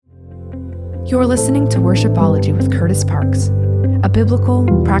You're listening to Worshipology with Curtis Parks, a biblical,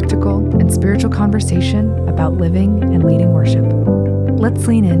 practical, and spiritual conversation about living and leading worship. Let's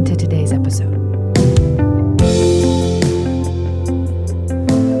lean into today's episode.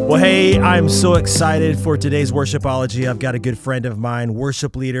 Well, hey, I'm so excited for today's Worshipology. I've got a good friend of mine,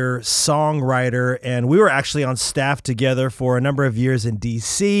 worship leader, songwriter, and we were actually on staff together for a number of years in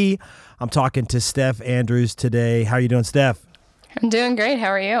D.C. I'm talking to Steph Andrews today. How are you doing, Steph? I'm doing great. How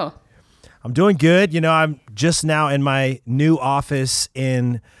are you? I'm doing good. You know, I'm just now in my new office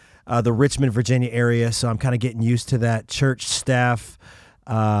in the Richmond, Virginia area, so I'm kind of getting used to that church staff,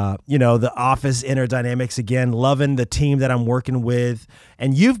 the office inner dynamics again, loving the team that I'm working with.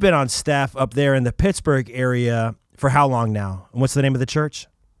 And you've been on staff up there in the Pittsburgh area for how long now? And what's the name of the church?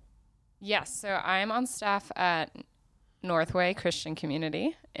 Yes, so I'm on staff at Northway Christian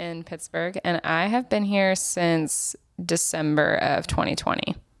Community in Pittsburgh, and I have been here since December of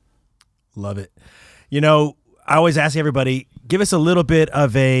 2020. Love it. You know, I always ask everybody, give us a little bit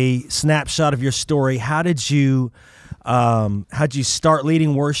of a snapshot of your story. How'd you start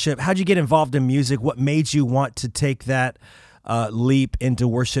leading worship? How'd you get involved in music? What made you want to take that leap into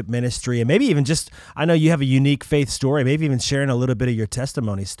worship ministry? And maybe even just, I know you have a unique faith story, maybe even sharing a little bit of your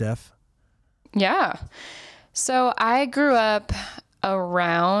testimony, Steph. Yeah. So I grew up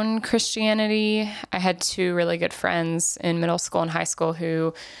around Christianity. I had two really good friends in middle school and high school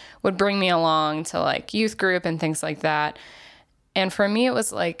who would bring me along to like youth group and things like that. And for me, it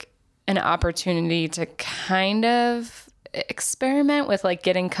was like an opportunity to kind of experiment with like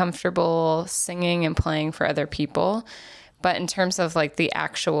getting comfortable singing and playing for other people. But in terms of like the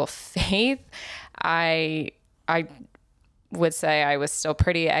actual faith, I would say I was still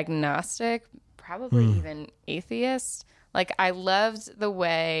pretty agnostic, probably even atheist. Like I loved the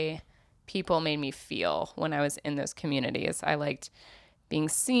way people made me feel when I was in those communities. I liked being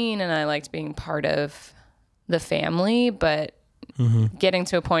seen and I liked being part of the family, but getting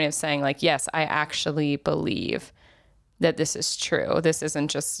to a point of saying like, yes, I actually believe that this is true. This isn't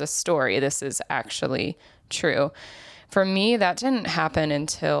just a story. This is actually true. For me, that didn't happen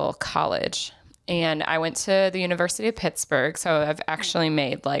until college. And I went to the University of Pittsburgh. So I've actually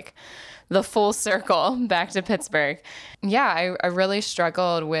made like the full circle back to Pittsburgh. Yeah, I really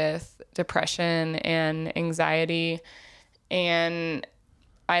struggled with depression and anxiety. And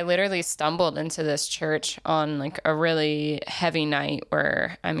I literally stumbled into this church on like a really heavy night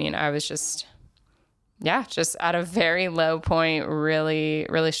where, I was just at a very low point, really,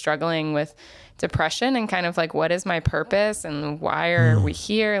 really struggling with depression and kind of like, what is my purpose and why are we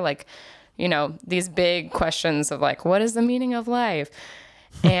here? Like, these big questions of like, what is the meaning of life?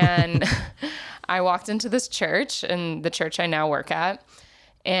 And I walked into this church, and the church I now work at,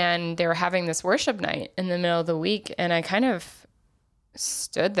 and they were having this worship night in the middle of the week. And I kind of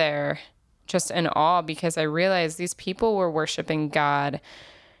stood there just in awe because I realized these people were worshiping God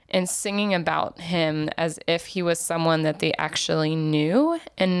and singing about him as if he was someone that they actually knew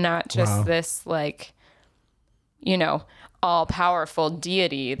and not just this like, all powerful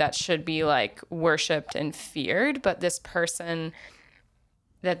deity that should be like worshiped and feared, but this person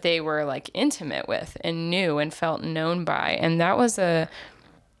that they were like intimate with and knew and felt known by. And that was a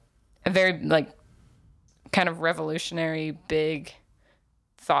very like kind of revolutionary big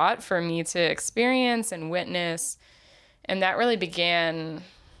thought for me to experience and witness. And that really began,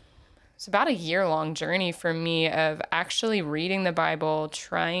 it's about a year-long journey for me of actually reading the Bible,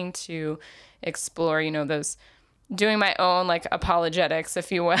 trying to explore, those, doing my own like apologetics,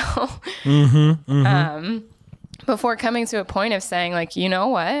 if you will, before coming to a point of saying like, you know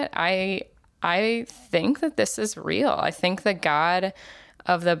what, I think that this is real. I think the God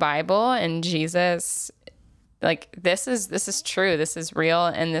of the Bible and Jesus, like this is true. This is real.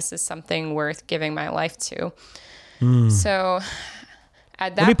 And this is something worth giving my life to. So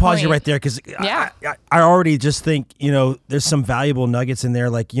at that Let me pause point, you right there because I already just think, there's some valuable nuggets in there.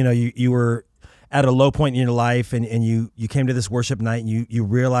 Like, you were at a low point in your life and you came to this worship night and you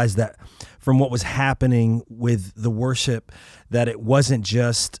realized that from what was happening with the worship, that it wasn't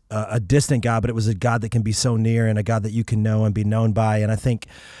just a distant God, but it was a God that can be so near and a God that you can know and be known by. And I think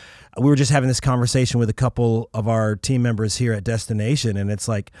we were just having this conversation with a couple of our team members here at Destination, and it's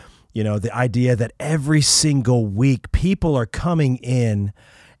like, the idea that every single week people are coming in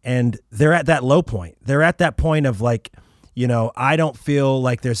and they're at that low point. They're at that point of like, I don't feel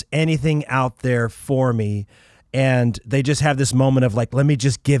like there's anything out there for me. And they just have this moment of like, let me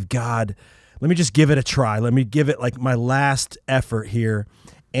just give it a try. Let me give it like my last effort here.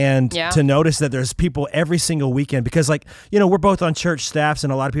 And Yeah. to notice that there's people every single weekend, because like, we're both on church staffs,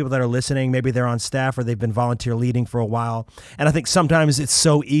 and a lot of people that are listening, maybe they're on staff or they've been volunteer leading for a while. And I think sometimes it's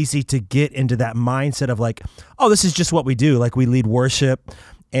so easy to get into that mindset of like, oh, this is just what we do. Like we lead worship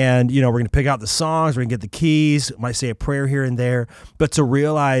and, we're going to pick out the songs, we're going to get the keys, might say a prayer here and there. But to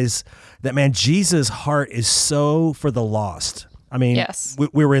realize that, man, Jesus' heart is so for the lost. I mean, Yes.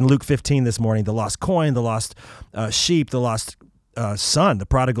 we were in Luke 15 this morning, the lost coin, the lost sheep, the lost son, the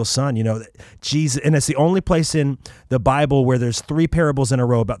prodigal son, Jesus, and it's the only place in the Bible where there's 3 parables in a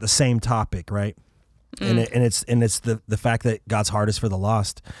row about the same topic, right? And it's the fact that God's heart is for the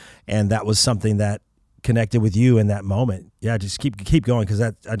lost, and that was something that connected with you in that moment. Yeah, just keep going, because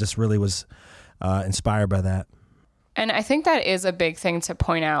I just really was inspired by that. And I think that is a big thing to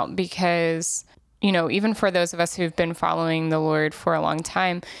point out, because even for those of us who've been following the Lord for a long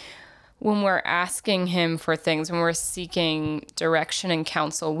time, when we're asking him for things, when we're seeking direction and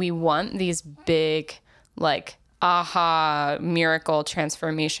counsel, we want these big, like, aha, miracle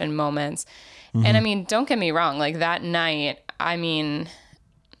transformation moments. Mm-hmm. And I mean, don't get me wrong, like that night, I mean,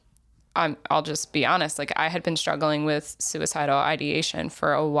 I'll just be honest, like I had been struggling with suicidal ideation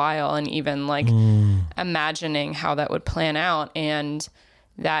for a while, and even like imagining how that would plan out. And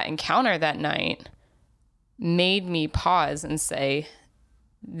that encounter that night made me pause and say,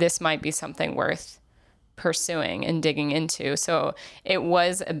 this might be something worth pursuing and digging into. So it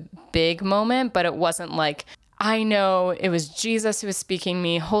was a big moment, but it wasn't like, I know it was Jesus who was speaking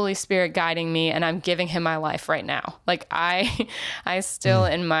me, Holy Spirit guiding me, and I'm giving him my life right now. Like I still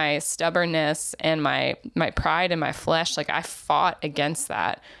in my stubbornness and my pride and my flesh, like I fought against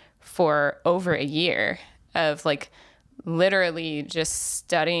that for over a year of like literally just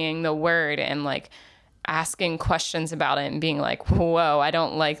studying the word and like asking questions about it and being like, whoa, I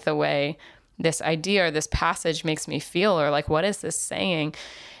don't like the way this idea or this passage makes me feel, or like, what is this saying?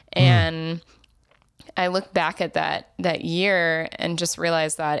 And I look back at that year and just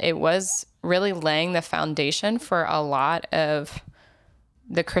realized that it was really laying the foundation for a lot of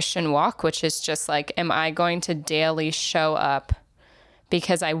the Christian walk, which is just like, am I going to daily show up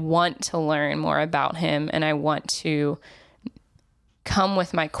because I want to learn more about him and I want to come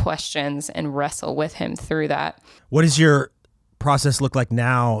with my questions and wrestle with him through that. What does your process look like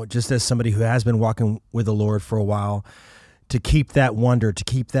now, just as somebody who has been walking with the Lord for a while, to keep that wonder, to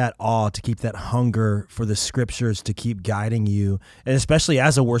keep that awe, to keep that hunger for the scriptures, to keep guiding you, and especially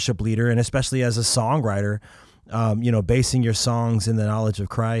as a worship leader and especially as a songwriter, basing your songs in the knowledge of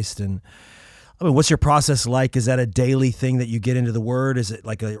Christ? And I mean, what's your process like? Is that a daily thing that you get into the word? Is it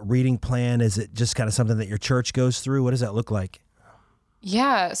like a reading plan? Is it just kind of something that your church goes through? What does that look like?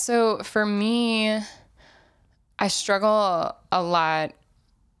 Yeah. So for me, I struggle a lot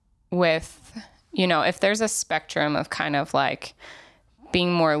with, if there's a spectrum of kind of like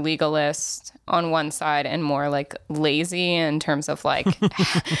being more legalist on one side and more like lazy in terms of like,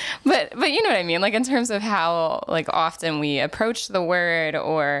 but you know what I mean? Like in terms of how like often we approach the word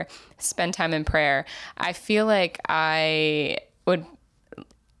or spend time in prayer, I feel like I would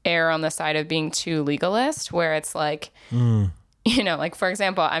err on the side of being too legalist, where it's like, like for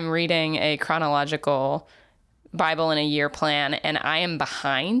example, I'm reading a chronological Bible in a year plan and I am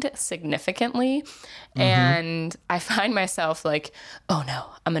behind significantly. And I find myself like, oh no,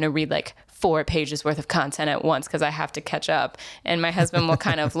 I'm going to read like 4 pages worth of content at once because I have to catch up. And my husband will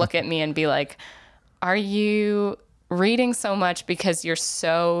kind of look at me and be like, are you reading so much because you're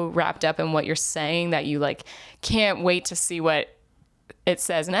so wrapped up in what you're saying that you like can't wait to see what it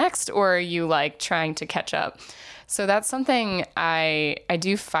says next? Or are you like trying to catch up? So that's something I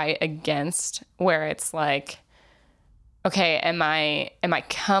do fight against, where it's like, okay, am I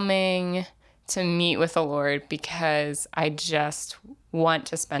coming to meet with the Lord because I just want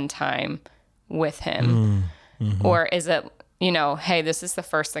to spend time with him? Or is it, hey, this is the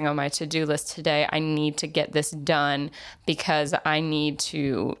first thing on my to-do list today. I need to get this done because I need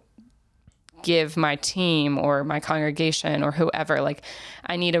to give my team or my congregation or whoever, like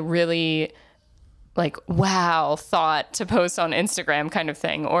I need a really like, wow, thought to post on Instagram kind of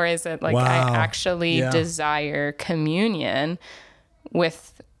thing? Or is it like, I actually desire communion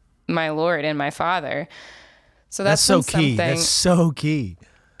with my Lord and my Father? So that's so key. That's so key.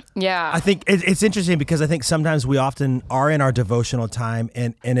 Yeah. I think it's interesting because I think sometimes we often are in our devotional time,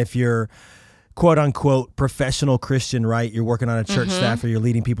 and if you're quote unquote professional Christian, right? You're working on a church staff, or you're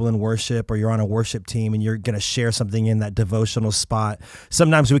leading people in worship, or you're on a worship team and you're going to share something in that devotional spot.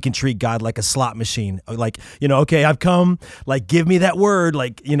 Sometimes we can treat God like a slot machine. Like, okay, I've come, like, give me that word,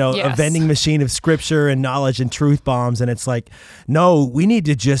 like, a vending machine of scripture and knowledge and truth bombs. And it's like, no, we need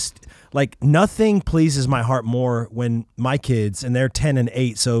to just like nothing pleases my heart more when my kids, and they're 10 and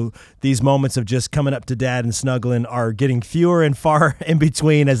 8, so these moments of just coming up to dad and snuggling are getting fewer and far in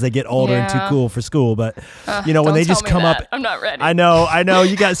between as they get older and too cool for school. But when they just come up, I'm not ready. I know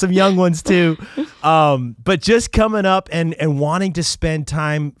you got some young ones too. But just coming up and wanting to spend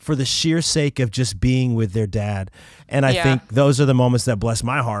time for the sheer sake of just being with their dad. And I think those are the moments that bless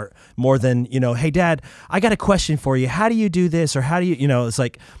my heart more than, hey, Dad, I got a question for you. How do you do this? Or how do you, it's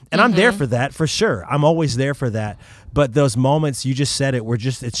like, and I'm there for that for sure. I'm always there for that. But those moments, you just said it,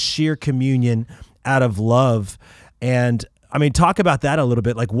 it's sheer communion out of love. And I mean, talk about that a little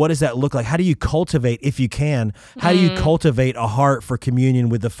bit. Like, what does that look like? How do you cultivate, if you can, how do you cultivate a heart for communion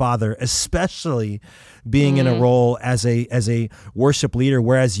with the Father, especially being in a role as a worship leader?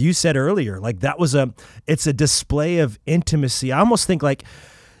 Whereas you said earlier, like it's a display of intimacy. I almost think like,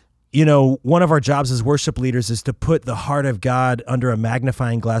 one of our jobs as worship leaders is to put the heart of God under a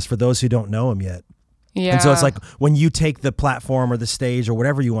magnifying glass for those who don't know him yet. Yeah. And so it's like when you take the platform or the stage or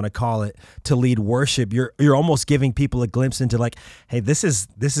whatever you want to call it to lead worship, you're almost giving people a glimpse into like, hey, this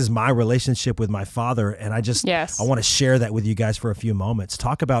is my relationship with my Father, and I want to share that with you guys for a few moments.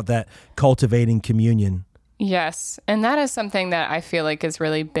 Talk about that cultivating communion. Yes, and that is something that I feel like is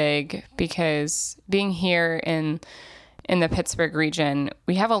really big, because being here in the Pittsburgh region,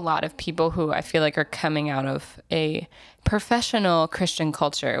 we have a lot of people who I feel like are coming out of a professional Christian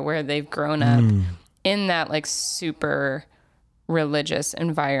culture where they've grown up in that like super religious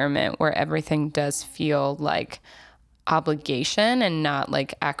environment where everything does feel like obligation and not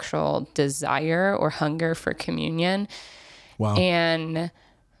like actual desire or hunger for communion. Wow. And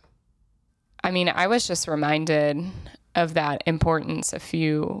I mean, I was just reminded of that importance a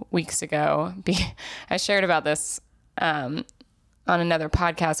few weeks ago. I shared about this on another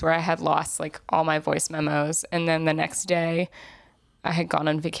podcast where I had lost like all my voice memos, and then the next day I had gone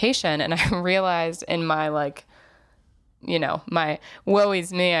on vacation, and I realized in my like, my woe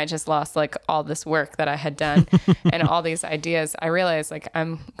is me, I just lost like all this work that I had done and all these ideas. I realized like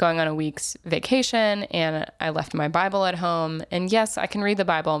I'm going on a week's vacation and I left my Bible at home, and yes, I can read the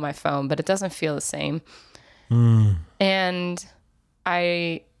Bible on my phone, but it doesn't feel the same. And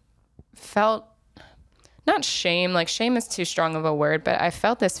I felt not shame, like shame is too strong of a word, but I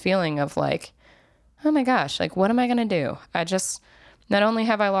felt this feeling of like, oh my gosh, like what am I going to do? Not only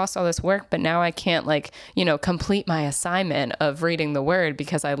have I lost all this work, but now I can't like, complete my assignment of reading the word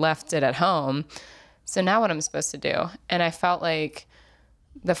because I left it at home. So now what am I supposed to do? And I felt like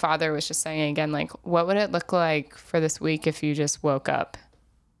the Father was just saying again, like, what would it look like for this week if you just woke up,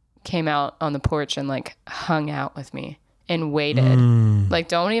 came out on the porch and like hung out with me and waited? Like,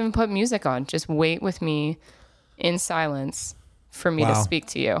 don't even put music on. Just wait with me in silence for me to speak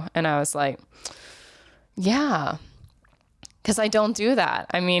to you. And I was like, yeah. Because I don't do that.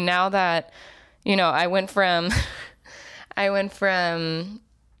 I mean, now that, I went from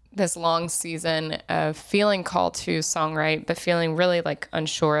this long season of feeling called to songwrite, but feeling really like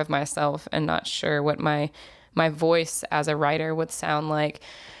unsure of myself and not sure what my voice as a writer would sound like,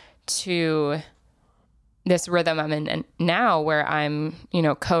 to this rhythm I'm in now where I'm,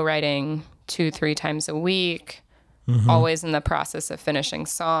 co-writing 2-3 times a week, always in the process of finishing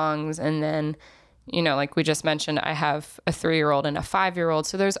songs. And then, like we just mentioned, I have a 3-year-old and a 5-year-old.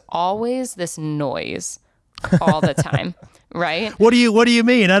 So there's always this noise all the time, right? What do you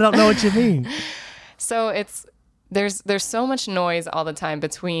mean? I don't know what you mean. So there's so much noise all the time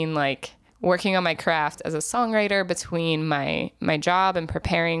between like working on my craft as a songwriter, between my job and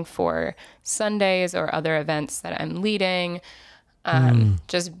preparing for Sundays or other events that I'm leading,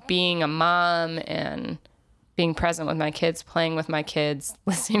 just being a mom and being present with my kids, playing with my kids,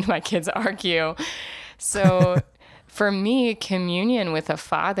 listening to my kids argue. So for me, communion with a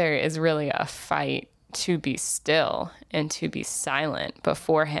Father is really a fight to be still and to be silent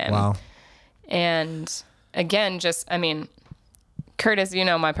before him. Wow. And again, Curtis,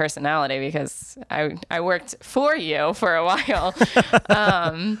 my personality because I worked for you for a while.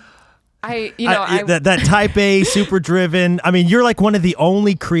 That type A, super driven. I mean, you're like one of the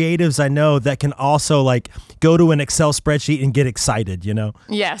only creatives I know that can also like go to an Excel spreadsheet and get excited,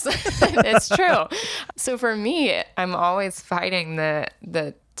 Yes, it's true. So for me, I'm always fighting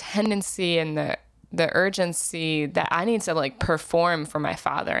the tendency and the urgency that I need to like perform for my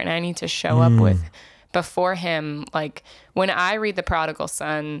Father, and I need to show up with before him. Like when I read the prodigal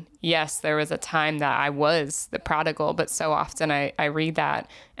son, yes, there was a time that I was the prodigal, but so often I read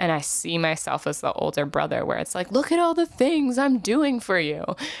that and I see myself as the older brother where it's like, look at all the things I'm doing for you.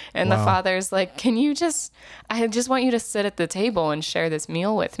 And the Father's like, I just want you to sit at the table and share this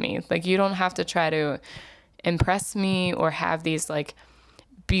meal with me. Like, you don't have to try to impress me or have these like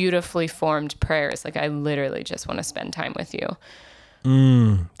beautifully formed prayers. Like, I literally just want to spend time with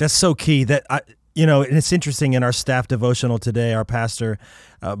you. That's so key. And it's interesting in our staff devotional today, our pastor,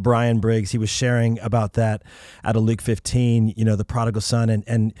 Brian Briggs, he was sharing about that out of Luke 15, the prodigal son.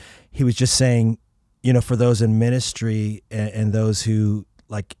 And he was just saying, for those in ministry and those who,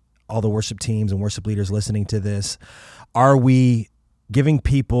 like all the worship teams and worship leaders listening to this, are we giving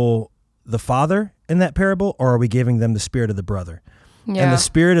people the father in that parable, or are we giving them the spirit of the brother? Yeah. And the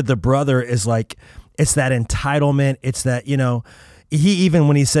spirit of the brother is like, it's that entitlement. It's that, he, even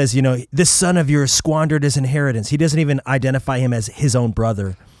when he says, this son of yours squandered his inheritance, he doesn't even identify him as his own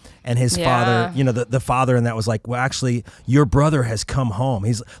brother. And his father, the father in that was like, well, actually, your brother has come home.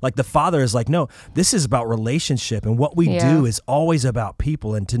 He's like, the father is like, no, this is about relationship. And what we do is always about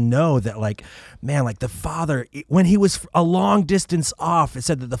people. And to know that, like, man, like the father, when he was a long distance off, it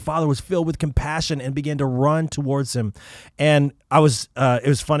said that the father was filled with compassion and began to run towards him. And it was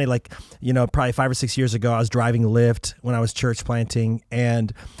funny, like, probably 5 or 6 years ago, I was driving Lyft when I was church planting,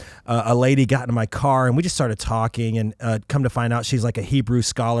 and a lady got into my car and we just started talking, and come to find out she's like a Hebrew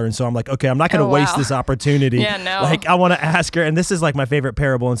scholar. And so I'm like, okay, I'm not going to waste this opportunity. Yeah, no. Like, I want to ask her, and this is like my favorite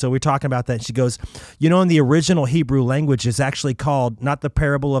parable. And so we're talking about that. And she goes, in the original Hebrew language, it's actually called not the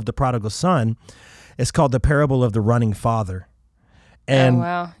parable of the prodigal son. It's called the parable of the running father. And,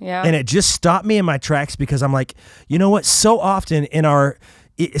 wow. Yeah. And it just stopped me in my tracks, because I'm like, you know what? So often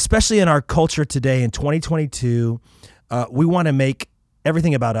especially in our culture today in 2022, we want to make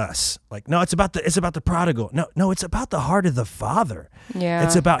everything about us. Like, no, it's about the prodigal. No, it's about the heart of the father. Yeah.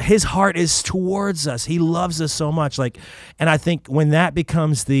 It's about his heart is towards us. He loves us so much. Like, and I think when that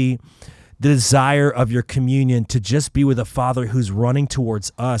becomes the desire of your communion, to just be with a father who's running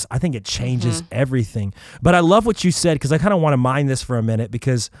towards us, I think it changes everything. But I love what you said, because I kind of want to mine this for a minute,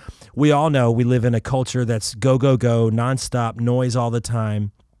 because we all know we live in a culture that's go, go, go, nonstop noise all the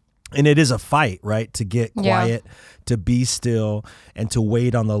time. And it is a fight, right? To get quiet, to be still, and to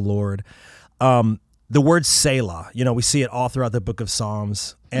wait on the Lord. The word Selah, we see it all throughout the book of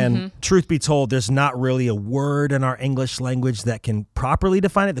Psalms. And truth be told, there's not really a word in our English language that can properly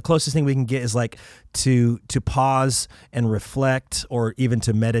define it. The closest thing we can get is like to pause and reflect, or even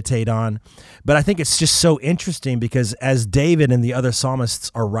to meditate on. But I think it's just so interesting, because as David and the other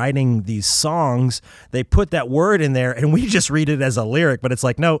psalmists are writing these songs, they put that word in there and we just read it as a lyric. But it's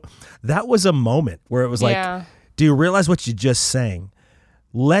like, no, that was a moment where it was like, do you realize what you just sang?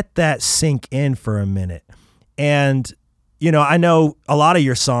 Let that sink in for a minute. And I know a lot of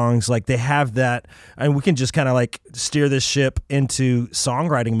your songs, like, they have that, and we can just kind of like steer this ship into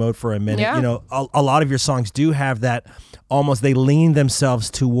songwriting mode for a minute. Yeah. A lot of your songs do have that, almost, they lean themselves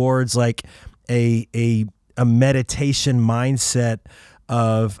towards like a meditation mindset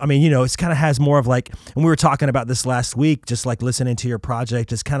of, it's kind of has more of like, and we were talking about this last week, just like listening to your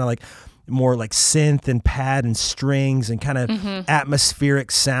project, it's kind of like more like synth and pad and strings and kind of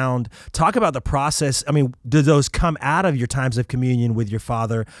atmospheric sound. Talk about the process. Do those come out of your times of communion with your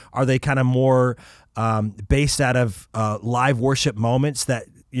father? Are they kind of more based out of live worship moments that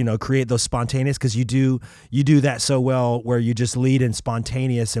create those spontaneous? Because you do that so well, where you just lead in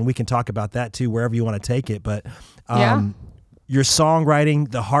spontaneous, and we can talk about that too, wherever you want to take it. But your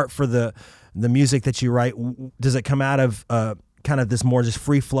songwriting, the heart for the music that you write, does it come out of kind of this more just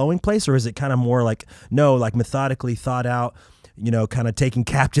free-flowing place, or is it kind of more like, no, like methodically thought out, kind of taking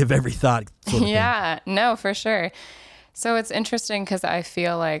captive every thought sort of thing? No, for sure. So it's interesting, because I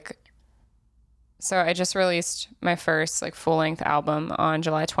feel like, so I just released my first like full-length album on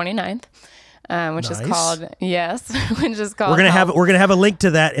July 29th, which is called, which is called, we're gonna have a link to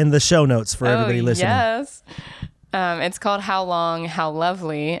that in the show notes for everybody listening. Yes. It's called How Long, How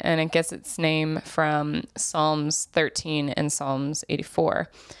Lovely, and it gets its name from Psalms 13 and Psalms 84.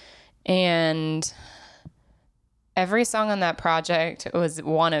 And every song on that project was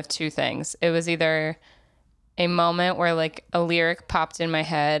one of two things. It was either a moment where like a lyric popped in my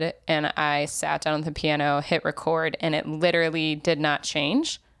head and I sat down at the piano, hit record, and it literally did not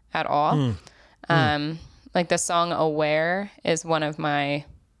change at all. Like the song Aware is one of my,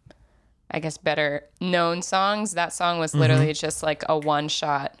 I guess, better known songs. That song was literally just like a one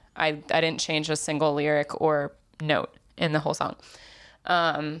shot. I didn't change a single lyric or note in the whole song.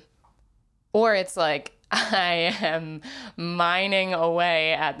 Or it's like I am mining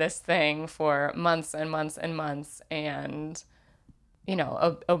away at this thing for months and months and months, and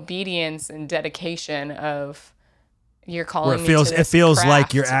obedience and dedication of you're calling me to this it feels craft.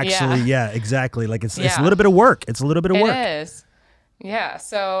 Like you're actually exactly, like it's a little bit of work. It's a little bit of work. It is. Yeah,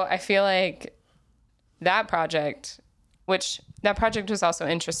 so I feel like that project was also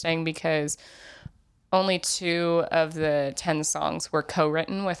interesting, because only 2 of the 10 songs were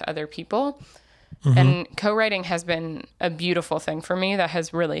co-written with other people. And co-writing has been a beautiful thing for me that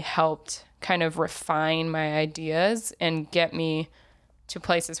has really helped kind of refine my ideas and get me to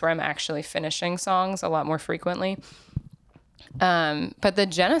places where I'm actually finishing songs a lot more frequently. But the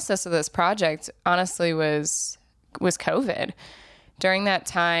genesis of this project honestly was COVID. During that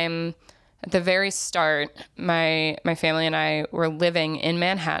time, at the very start, my family and I were living in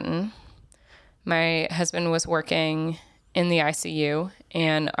Manhattan. My husband was working in the ICU,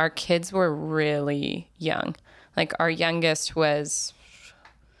 and our kids were really young. Like, our youngest was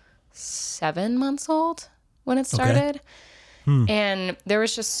 7 months old when it started. And there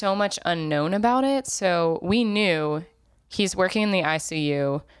was just so much unknown about it. So we knew he's working in the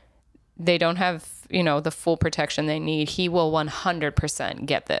ICU. They don't have, the full protection they need. He will 100%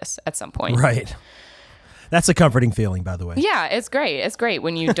 get this at some point. Right. That's a comforting feeling, by the way. Yeah, it's great. It's great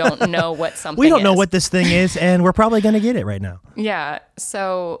when you don't know what something is. We don't know what this thing is, and we're probably going to get it right now. Yeah.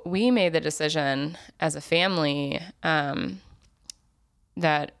 So we made the decision as a family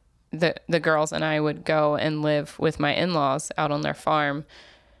that the girls and I would go and live with my in-laws out on their farm.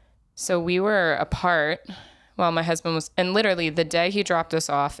 So we were apart while my husband was, and literally the day he dropped us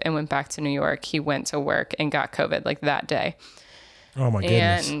off and went back to New York, he went to work and got COVID like that day. Oh my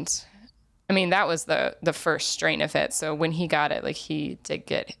goodness. And I mean, that was the first strain of it. So when he got it, like, he did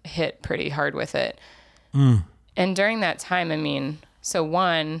get hit pretty hard with it. And during that time, I mean, so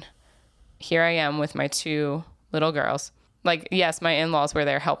one, here I am with my 2 little girls. Like, yes, my in-laws were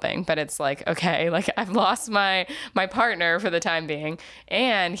there helping, but it's like, okay, like, I've lost my partner for the time being,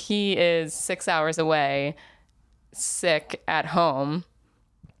 and he is 6 hours away, sick at home,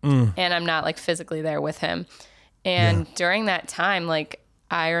 and I'm not, like, physically there with him. And during that time, like,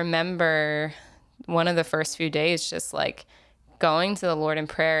 I remember one of the first few days just, like, going to the Lord in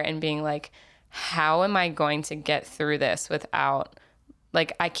prayer and being like, how am I going to get through this without,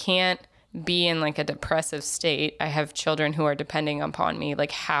 like, I can't be in, like, a depressive state. I have children who are depending upon me.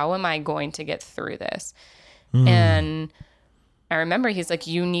 Like, how am I going to get through this? And I remember he's like,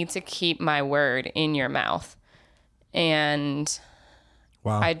 you need to keep my word in your mouth. And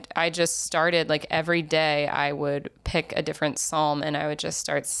Wow. I just started, like, every day I would pick a different psalm and I would just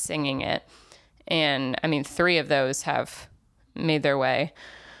start singing it. And I mean, 3 of those have made their way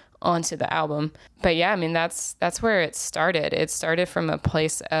onto the album. But yeah, I mean, that's where it started. It started from a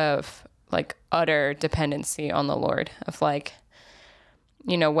place of, like, utter dependency on the Lord, of, like,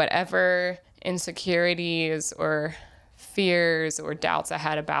 whatever insecurities or fears or doubts I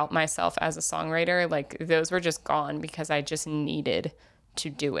had about myself as a songwriter, like, those were just gone because I just needed to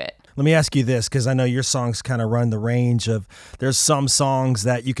do it. Let me ask you this, because I know your songs kind of run the range of, there's some songs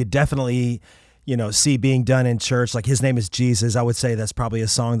that you could definitely, see being done in church. Like, His Name is Jesus. I would say that's probably a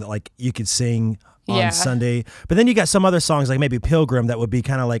song that, like, you could sing on Sunday. But then you got some other songs, like maybe Pilgrim, that would be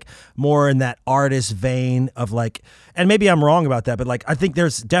kind of like more in that artist vein of, like, and maybe I'm wrong about that, but, like, I think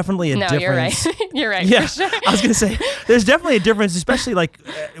there's definitely a difference. You're right. You're right. Yeah, For sure. I was going to say, there's definitely a difference, especially, like,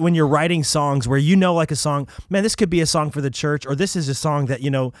 when you're writing songs where, like, a song, man, this could be a song for the church, or this is a song that,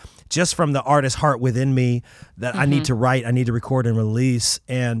 just from the artist's heart within me that I need to write, I need to record and release.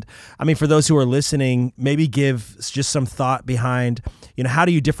 And I mean, for those who are listening, maybe give just some thought behind, how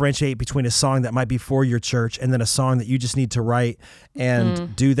do you differentiate between a song that might be for your church and then a song that you just need to write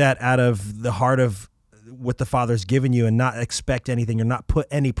and do that out of the heart of what the Father's given you and not expect anything or not put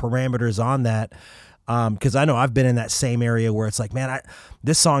any parameters on that. Because I know I've been in that same area where it's like, man,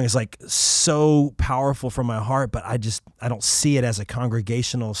 this song is, like, so powerful from my heart, but I don't see it as a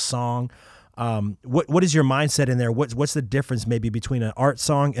congregational song. What is your mindset in there? What's the difference maybe between an art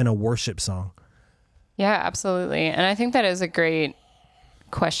song and a worship song? Yeah, absolutely. And I think that is a great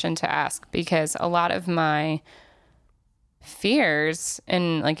question to ask, because a lot of my fears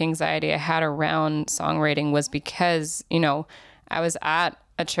and, like, anxiety I had around songwriting was because, I was at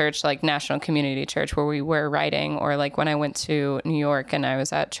a church like National Community Church where we were writing, or, like, when I went to New York and I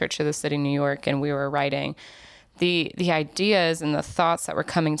was at Church of the City, New York, and we were writing, the ideas and the thoughts that were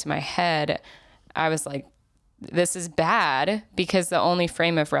coming to my head, I was like, this is bad, because the only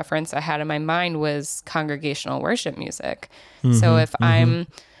frame of reference I had in my mind was congregational worship music. So if I'm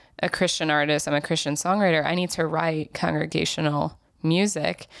a Christian artist, I'm a Christian songwriter, I need to write congregational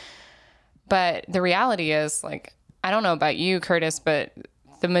music. But the reality is, like, I don't know about you, Curtis, but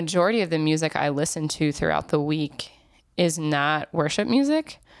the majority of the music I listen to throughout the week is not worship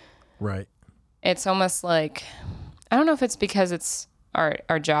music. Right. It's almost like, I don't know if it's because it's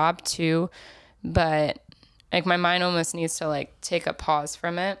our job too, but, like, my mind almost needs to, like, take a pause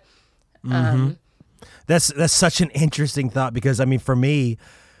from it. That's such an interesting thought, because I mean, for me,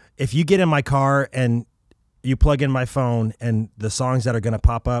 if you get in my car and you plug in my phone and the songs that are going to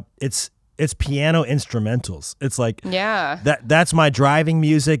pop up, it's piano instrumentals. It's like that's my driving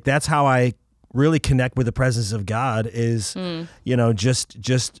music. That's how I really connect with the presence of God is,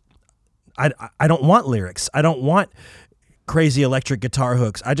 just I don't want lyrics. I don't want crazy electric guitar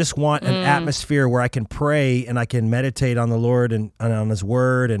hooks. I just want an atmosphere where I can pray and I can meditate on the Lord and on his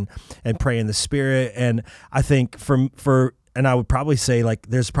word and pray in the Spirit. And I think and I would probably say, like,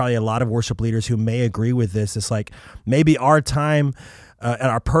 there's probably a lot of worship leaders who may agree with this. It's like maybe our time and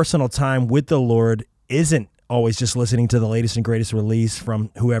our personal time with the Lord isn't always just listening to the latest and greatest release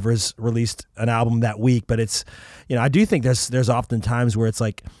from whoever's released an album that week. But it's, I do think there's often times where it's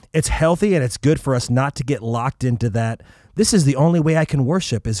like, it's healthy and it's good for us not to get locked into that. This is the only way I can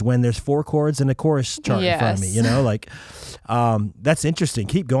worship is when there's 4 chords and a chorus chart in front of me, that's interesting.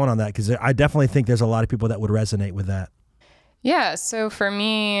 Keep going on that, because I definitely think there's a lot of people that would resonate with that. Yeah. So for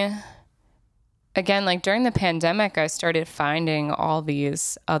me, again, like during the pandemic, I started finding all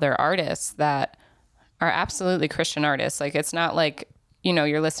these other artists that are absolutely Christian artists. Like, it's not like,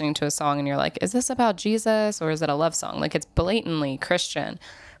 you're listening to a song and you're like, is this about Jesus or is it a love song? Like, it's blatantly Christian,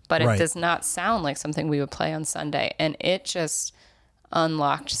 but it does not sound like something we would play on Sunday. And it just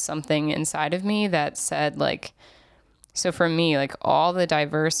unlocked something inside of me that said, like, so for me, like, all the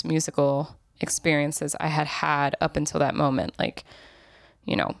diverse musical experiences I had up until that moment, like,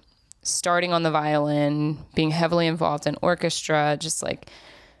 starting on the violin, being heavily involved in orchestra, just like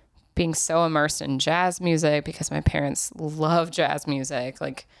being so immersed in jazz music because my parents love jazz music.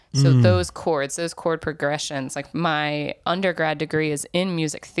 Like, so those chords, those chord progressions, like my undergrad degree is in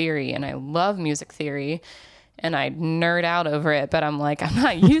music theory and I love music theory and I nerd out over it, but I'm like, I'm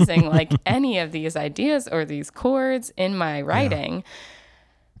not using like any of these ideas or these chords in my writing.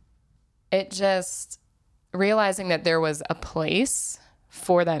 Yeah. It just realizing that there was a place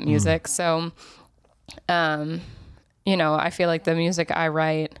for that music. So, I feel like the music I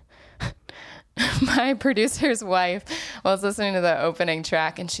write, my producer's wife was listening to the opening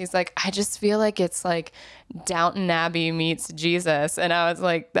track and she's like, I just feel like it's like Downton Abbey meets Jesus. And I was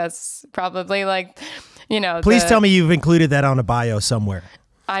like, that's probably like, Please tell me you've included that on a bio somewhere.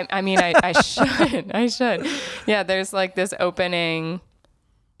 I should. I should. Yeah, there's like this opening,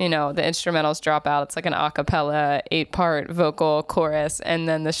 the instrumentals drop out. It's like an a cappella 8-part vocal chorus, and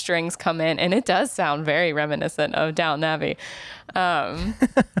then the strings come in, and it does sound very reminiscent of Downton Abbey.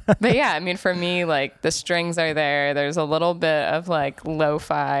 But yeah, for me, like, the strings are there. There's a little bit of like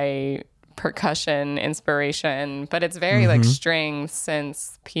lo-fi percussion inspiration, but it's very like string,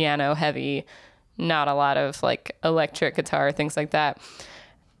 synth, piano heavy, not a lot of like electric guitar, things like that.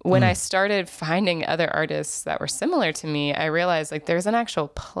 When I started finding other artists that were similar to me, I realized like there's an actual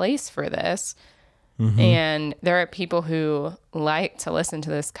place for this. And there are people who like to listen to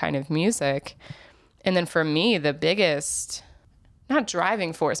this kind of music. And then for me, the biggest, not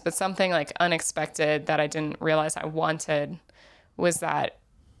driving force, but something like unexpected that I didn't realize I wanted was that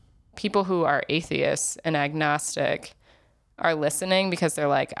people who are atheists and agnostic are listening because they're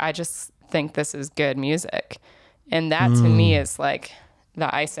like, I just think this is good music. And that to me is like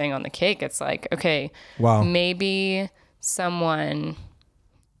the icing on the cake. It's like, okay, maybe someone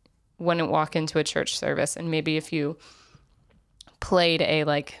wouldn't walk into a church service, and maybe if you played a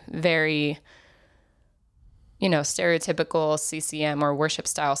like very, stereotypical CCM or worship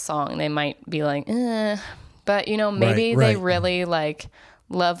style song, they might be like, but maybe they really like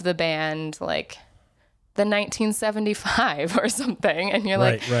love the band like the 1975 or something, and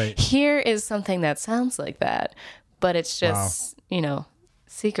you're here is something that sounds like that, but it's just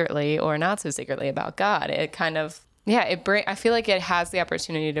secretly or not so secretly about God. It kind of, I feel like it has the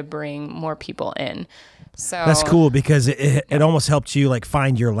opportunity to bring more people in. So that's cool, because it almost helped you like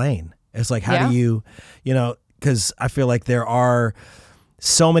find your lane. It's like, how do you, because I feel like there are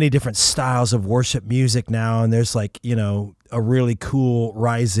so many different styles of worship music now, and there's like, a really cool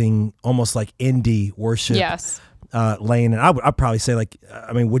rising, almost like indie worship lane. And I'd probably say like,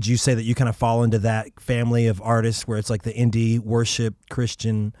 would you say that you kind of fall into that family of artists where it's like the indie worship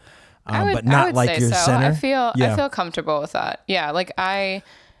Christian, but not like your center? I feel comfortable with that. Yeah. Like I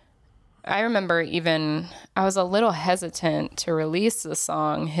remember even I was a little hesitant to release the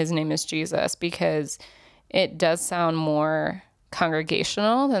song His Name is Jesus, because it does sound more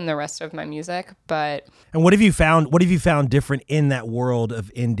congregational than the rest of my music. But and what have you found different in that world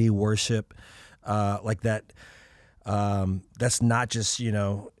of indie worship, like that? That's not just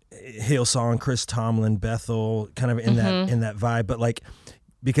Hillsong, Chris Tomlin, Bethel, kind of in that vibe, but like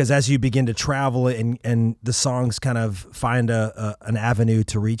because as you begin to travel and the songs kind of find an avenue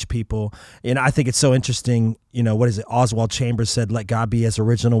to reach people, and I think it's so interesting. What is it? Oswald Chambers said, "Let God be as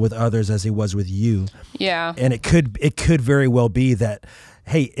original with others as He was with you." Yeah, and it could very well be that.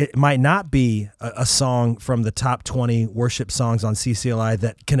 Hey, it might not be a song from the top 20 worship songs on CCLI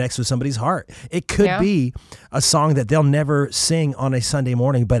that connects with somebody's heart. It could be a song that they'll never sing on a Sunday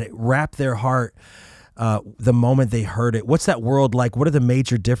morning, but it wrapped their heart the moment they heard it. What's that world like? What are the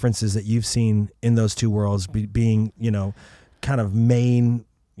major differences that you've seen in those two worlds, being, kind of main,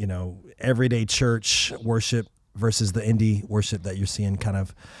 everyday church worship versus the indie worship that you're seeing kind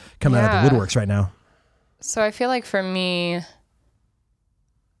of coming out of the woodworks right now? So I feel like for me,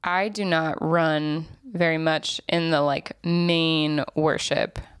 I do not run very much in the main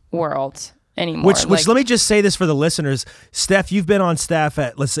worship world anymore. Which let me just say this for the listeners. Steph, you've been on staff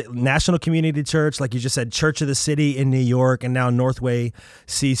at, let's say, National Community Church, like you just said, Church of the City in New York, and now Northway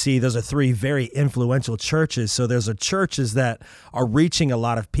CC. Those are three very influential churches. So those are churches that are reaching a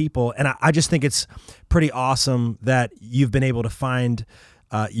lot of people. And I just think it's pretty awesome that you've been able to find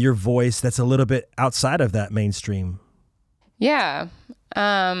your voice that's a little bit outside of that mainstream. Yeah.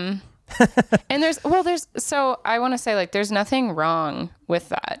 And so I want to say there's nothing wrong with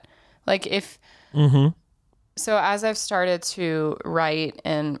that. So as I've started to write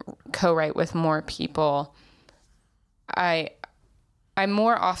and co-write with more people, I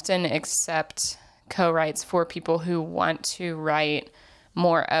more often accept co-writes for people who want to write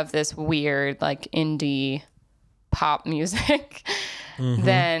more of this weird, indie pop music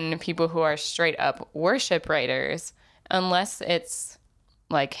than people who are straight up worship writers, unless it's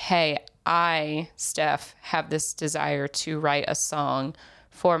hey, I, Steph, have this desire to write a song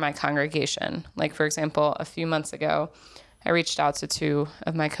for my congregation. For example, a few months ago, I reached out to two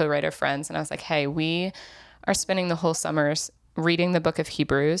of my co-writer friends and I was like, hey, we are spending the whole summers reading the book of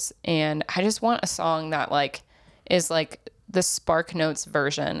Hebrews, and I just want a song that is the Spark Notes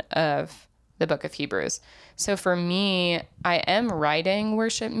version of the book of Hebrews. So for me, I am writing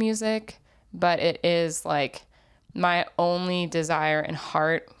worship music, but it is my only desire and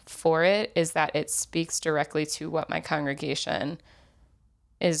heart for it is that it speaks directly to what my congregation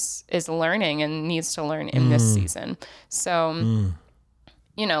is learning and needs to learn in this season. So,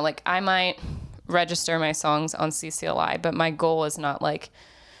 I might register my songs on CCLI, but my goal is not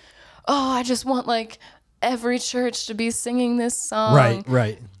I just want every church to be singing this song.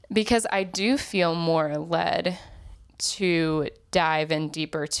 Right. Because I do feel more led to dive in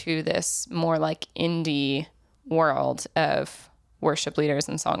deeper to this more indie world of worship leaders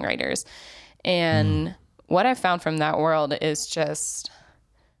and songwriters. And what I found from that world is just,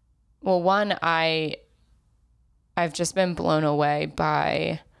 one, I've just been blown away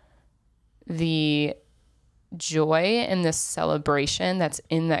by the joy and the celebration that's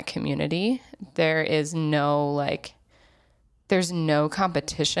in that community. There is no there's no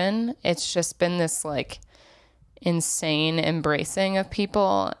competition. It's just been this insane embracing of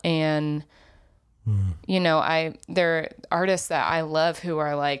people. And there are artists that I love who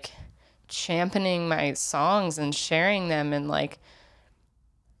are championing my songs and sharing them and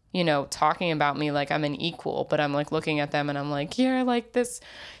talking about me I'm an equal, but I'm looking at them and I'm you're this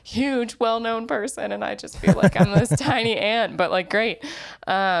huge, well-known person, and I just feel I'm this tiny ant, but great.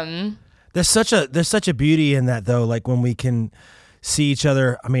 There's such a beauty in that, though, when we can see each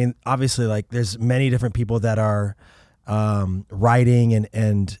other. I mean, obviously, there's many different people that are writing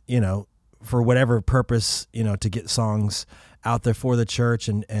and for whatever purpose, to get songs out there for the church,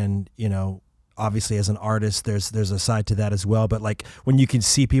 and obviously as an artist, there's a side to that as well. But when you can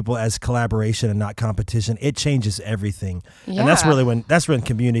see people as collaboration and not competition, it changes everything. Yeah. And that's really when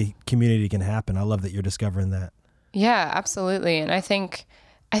community can happen. I love that you're discovering that. Yeah, absolutely. And I think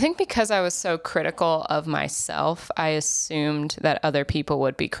because I was so critical of myself, I assumed that other people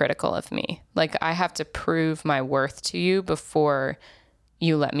would be critical of me. I have to prove my worth to you before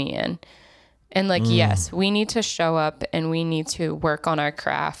you let me in. And yes, we need to show up and we need to work on our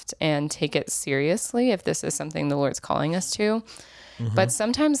craft and take it seriously if this is something the Lord's calling us to. But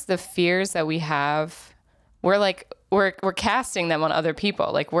sometimes the fears that we have, we're casting them on other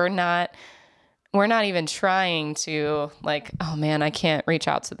people. We're not even trying to oh man, I can't reach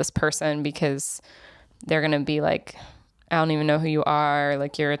out to this person because they're going to be I don't even know who you are.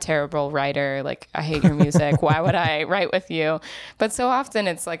 You're a terrible writer. I hate your music. Why would I write with you? But so often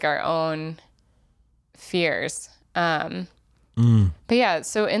it's our own fears. But yeah,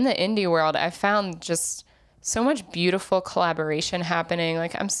 so in the indie world, I found just so much beautiful collaboration happening.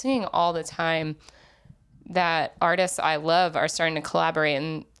 I'm seeing all the time that artists I love are starting to collaborate,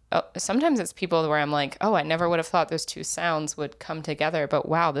 and sometimes it's people where I'm like, oh, I never would have thought those two sounds would come together, but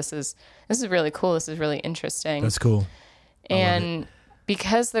wow, this is really cool. This is really interesting. That's cool. And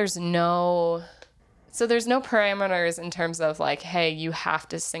because there's no parameters in terms of like, hey, you have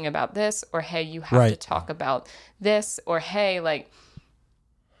to sing about this, or hey, you have to talk about this, or hey, like,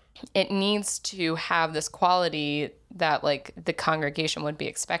 it needs to have this quality that like the congregation would be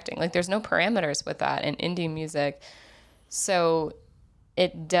expecting. Like, there's no parameters with that in indie music. So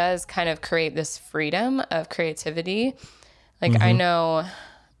it does kind of create this freedom of creativity. Like, I know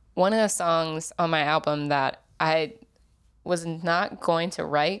one of the songs on my album that I was not going to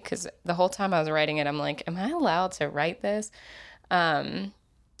write, because the whole time I was writing it, I'm like, am I allowed to write this?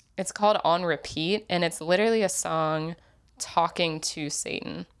 It's called On Repeat, and it's literally a song talking to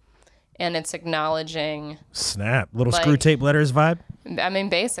Satan. And it's acknowledging... Snap. Little like, Screw Tape Letters vibe? I mean,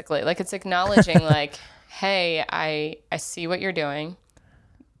 basically. Like, it's acknowledging, like, hey, I see what you're doing.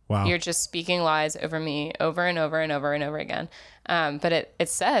 Wow. You're just speaking lies over me over and over and over and over again. But it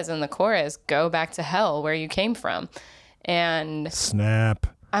says in the chorus, go back to hell where you came from. And snap.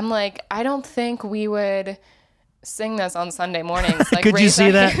 I'm like, I don't think we would sing this on Sunday mornings. Like, could you see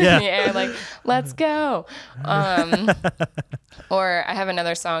that? Yeah. Like, let's go. Or I have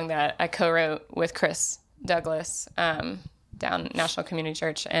another song that I co-wrote with Chris Douglas down National Community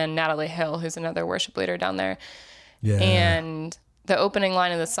Church, and Natalie Hill, who's another worship leader down there. Yeah. And the opening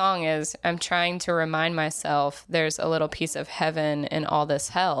line of the song is, I'm trying to remind myself there's a little piece of heaven in all this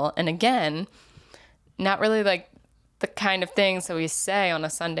hell. And again, not really like the kind of things that we say on a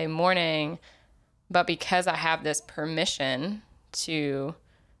Sunday morning, but because I have this permission to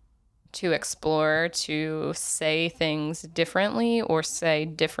explore, to say things differently or say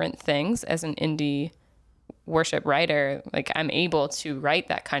different things as an indie worship writer, like, I'm able to write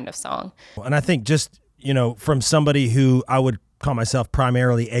that kind of song. And I think just, from somebody who I would call myself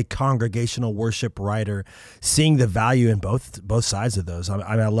primarily a congregational worship writer, seeing the value in both sides of those.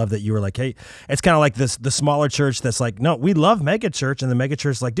 I love that you were like, hey, it's kind of like the smaller church that's like, no, we love mega church, and the mega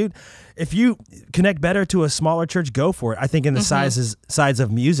church is like, dude, if you connect better to a smaller church, go for it. I think in the sides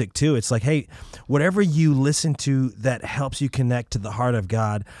of music too, it's like, hey, whatever you listen to that helps you connect to the heart of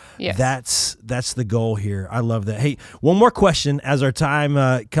God, yes, that's the goal here. I love that. Hey, one more question as our time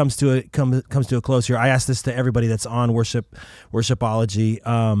comes to a close here. I ask this to everybody that's on worshipology.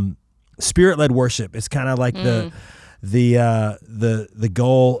 Spirit-led worship is kind of like the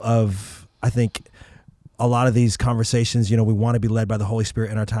goal of, I think, a lot of these conversations. We want to be led by the Holy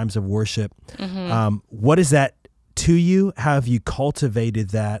Spirit in our times of worship. What is that to you? How have you cultivated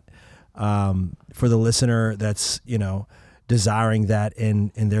that for the listener that's desiring that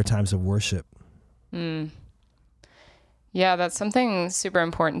in their times of worship? Yeah, that's something super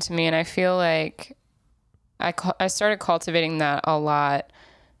important to me, and I feel like I started cultivating that a lot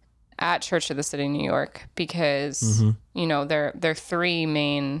at Church of the City, New York, because, their three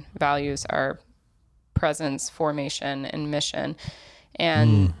main values are presence, formation, and mission.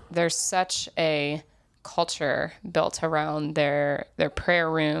 And there's such a culture built around their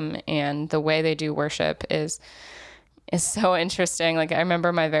prayer room, and the way they do worship is so interesting. Like, I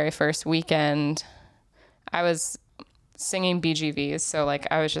remember my very first weekend, I was singing BGVs. So like,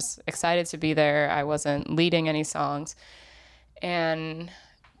 I was just excited to be there. I wasn't leading any songs. And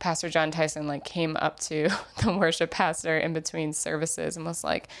Pastor John Tyson like came up to the worship pastor in between services and was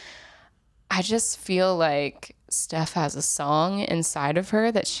like, I just feel like Steph has a song inside of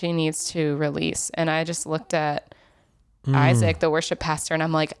her that she needs to release. And I just looked at Isaac, the worship pastor, and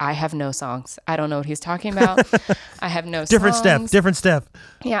I'm like, I have no songs. I don't know what he's talking about. I have no Different songs. Different Steph.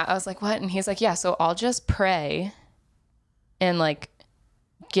 Yeah. I was like, what? And he's like, yeah, so I'll just pray and like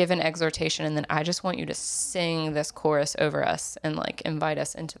give an exhortation, and then I just want you to sing this chorus over us and like invite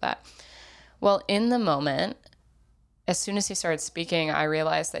us into that. Well, in the moment, as soon as he started speaking, I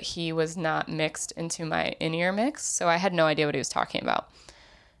realized that he was not mixed into my in-ear mix, so I had no idea what he was talking about.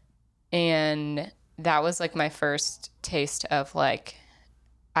 And that was like my first taste of like,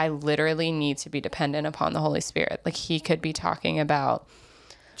 I literally need to be dependent upon the Holy Spirit. Like, he could be talking about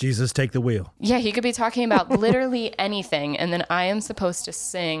Jesus, take the wheel. Yeah, he could be talking about literally anything, and then I am supposed to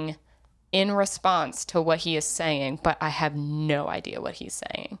sing in response to what he is saying, but I have no idea what he's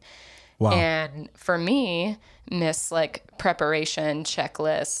saying. Wow. And for me, miss like preparation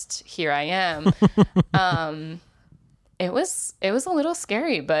checklist, here I am. It was a little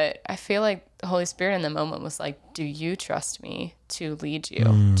scary, but I feel like the Holy Spirit in the moment was like, do you trust me to lead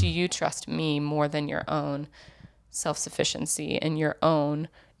you? Do you trust me more than your own self-sufficiency and your own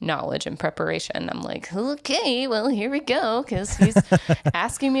knowledge and preparation? I'm like, okay, well, here we go, because he's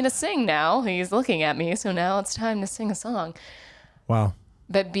asking me to sing now. He's looking at me, so now it's time to sing a song. Wow.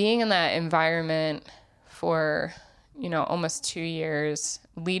 But being in that environment for, almost 2 years,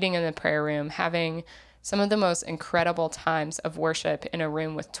 leading in the prayer room, having some of the most incredible times of worship in a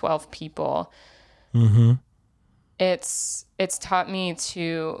room with 12 people, it's taught me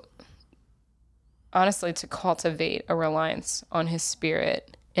to, honestly, to cultivate a reliance on his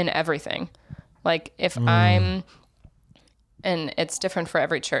Spirit in everything. Like if and it's different for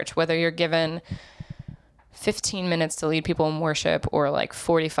every church, whether you're given 15 minutes to lead people in worship or like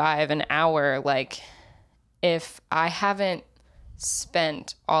 45, an hour, like if I haven't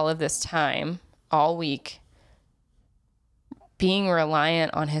spent all of this time all week being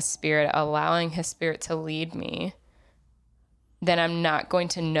reliant on his Spirit, allowing his Spirit to lead me, then I'm not going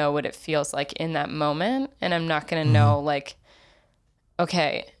to know what it feels like in that moment. And I'm not going to know, like,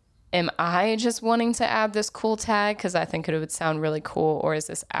 okay, am I just wanting to add this cool tag because I think it would sound really cool? Or is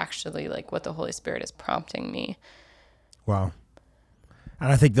this actually like what the Holy Spirit is prompting me? Wow.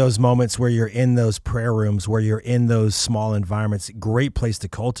 And I think those moments where you're in those prayer rooms, where you're in those small environments, great place to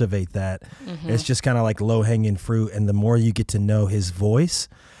cultivate that. It's just kind of like low-hanging fruit. And the more you get to know his voice,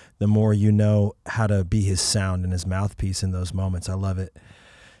 the more you know how to be his sound and his mouthpiece in those moments. I love it.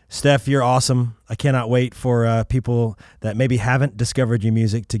 Steph, you're awesome. I cannot wait for people that maybe haven't discovered your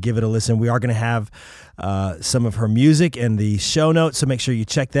music to give it a listen. We are going to have some of her music in the show notes, so make sure you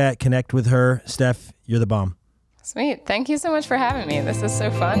check that, connect with her. Steph, you're the bomb. Sweet. Thank you so much for having me. This is so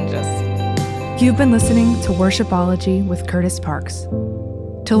fun. You've been listening to Worshipology with Curtis Parks.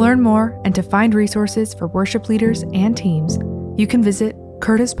 To learn more and to find resources for worship leaders and teams, you can visit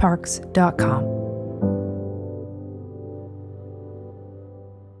curtisparks.com.